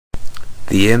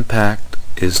The impact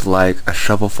is like a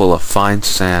shovelful of fine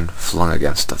sand flung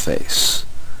against the face.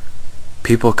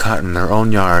 People caught in their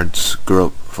own yards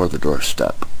grope for the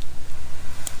doorstep.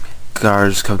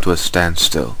 Cars come to a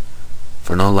standstill,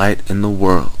 for no light in the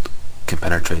world can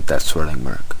penetrate that swirling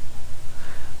murk.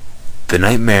 The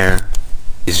nightmare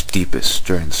is deepest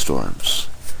during the storms,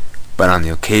 but on the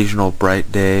occasional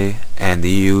bright day and the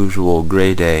usual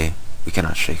gray day, we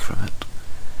cannot shake from it.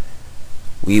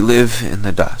 We live in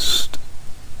the dust,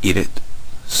 eat it,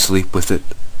 sleep with it,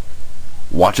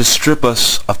 watch it strip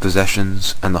us of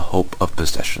possessions and the hope of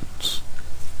possessions.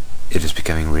 It is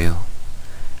becoming real.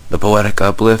 The poetic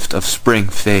uplift of spring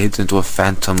fades into a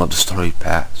phantom of the storied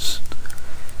past.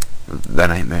 The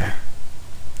nightmare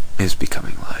is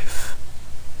becoming life.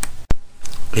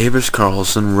 Avers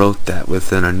Carlson wrote that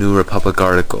within a New Republic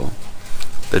article.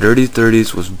 The Dirty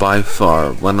Thirties was by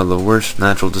far one of the worst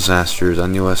natural disasters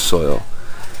on U.S. soil.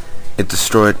 It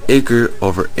destroyed acre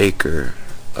over acre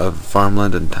of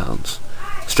farmland and towns,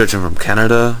 stretching from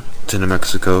Canada to New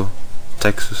Mexico,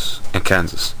 Texas, and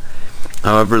Kansas.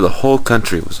 However, the whole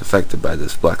country was affected by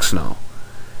this black snow.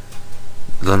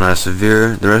 Though not as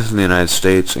severe, the rest of the United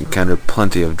States encountered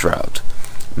plenty of drought,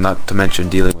 not to mention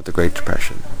dealing with the Great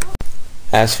Depression.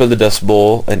 As for the Dust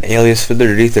Bowl, an alias for the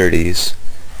Dirty Thirties,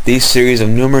 these series of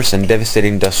numerous and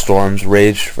devastating dust storms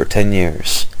raged for 10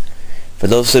 years. For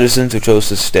those citizens who chose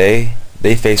to stay,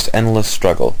 they faced endless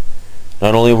struggle.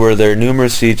 Not only were there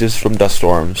numerous sieges from dust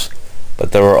storms,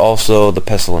 but there were also the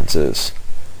pestilences.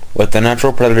 With the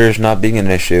natural predators not being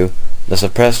an issue, the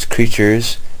suppressed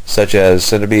creatures, such as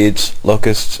centipedes,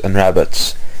 locusts, and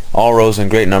rabbits, all rose in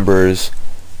great numbers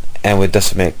and would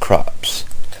decimate crops.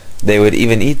 They would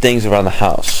even eat things around the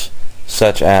house,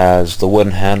 such as the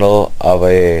wooden handle of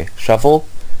a shovel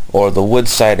or the wood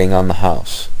siding on the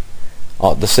house.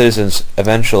 The citizens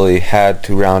eventually had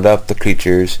to round up the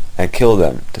creatures and kill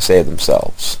them to save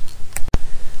themselves.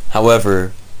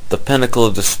 However, the pinnacle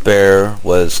of despair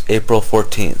was April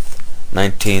 14th,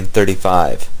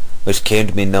 1935, which came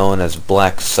to be known as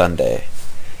Black Sunday.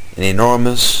 An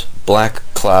enormous black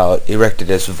cloud erected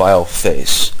its vile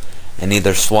face, and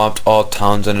either swamped all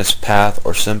towns in its path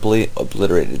or simply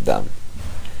obliterated them.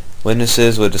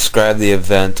 Witnesses would describe the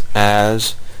event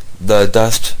as the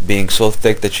dust being so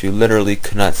thick that you literally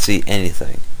could not see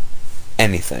anything.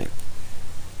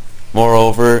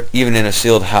 Moreover, even in a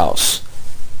sealed house,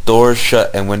 doors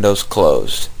shut and windows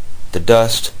closed, the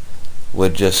dust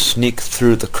would just sneak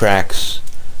through the cracks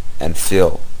and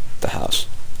fill the house.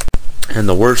 And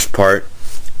the worst part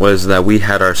was that we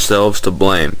had ourselves to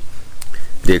blame.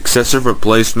 The excessive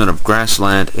replacement of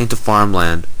grassland into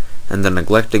farmland and the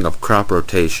neglecting of crop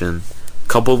rotation,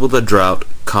 coupled with a drought,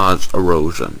 caused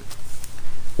erosion.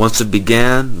 Once it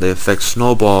began, the effect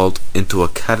snowballed into a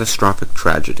catastrophic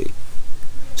tragedy.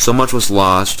 So much was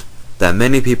lost that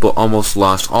many people almost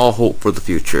lost all hope for the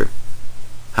future.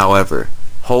 However,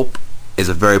 hope is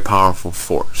a very powerful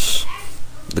force.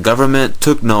 The government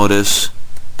took notice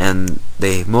and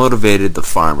they motivated the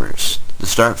farmers to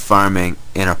start farming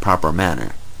in a proper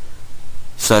manner,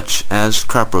 such as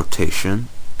crop rotation,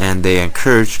 and they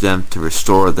encouraged them to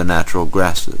restore the natural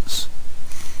grasses.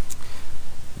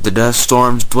 The dust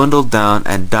storms dwindled down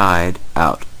and died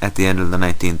out at the end of the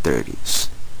 1930s.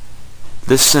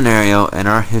 This scenario in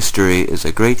our history is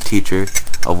a great teacher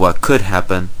of what could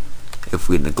happen if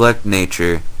we neglect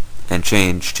nature and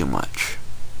change too much.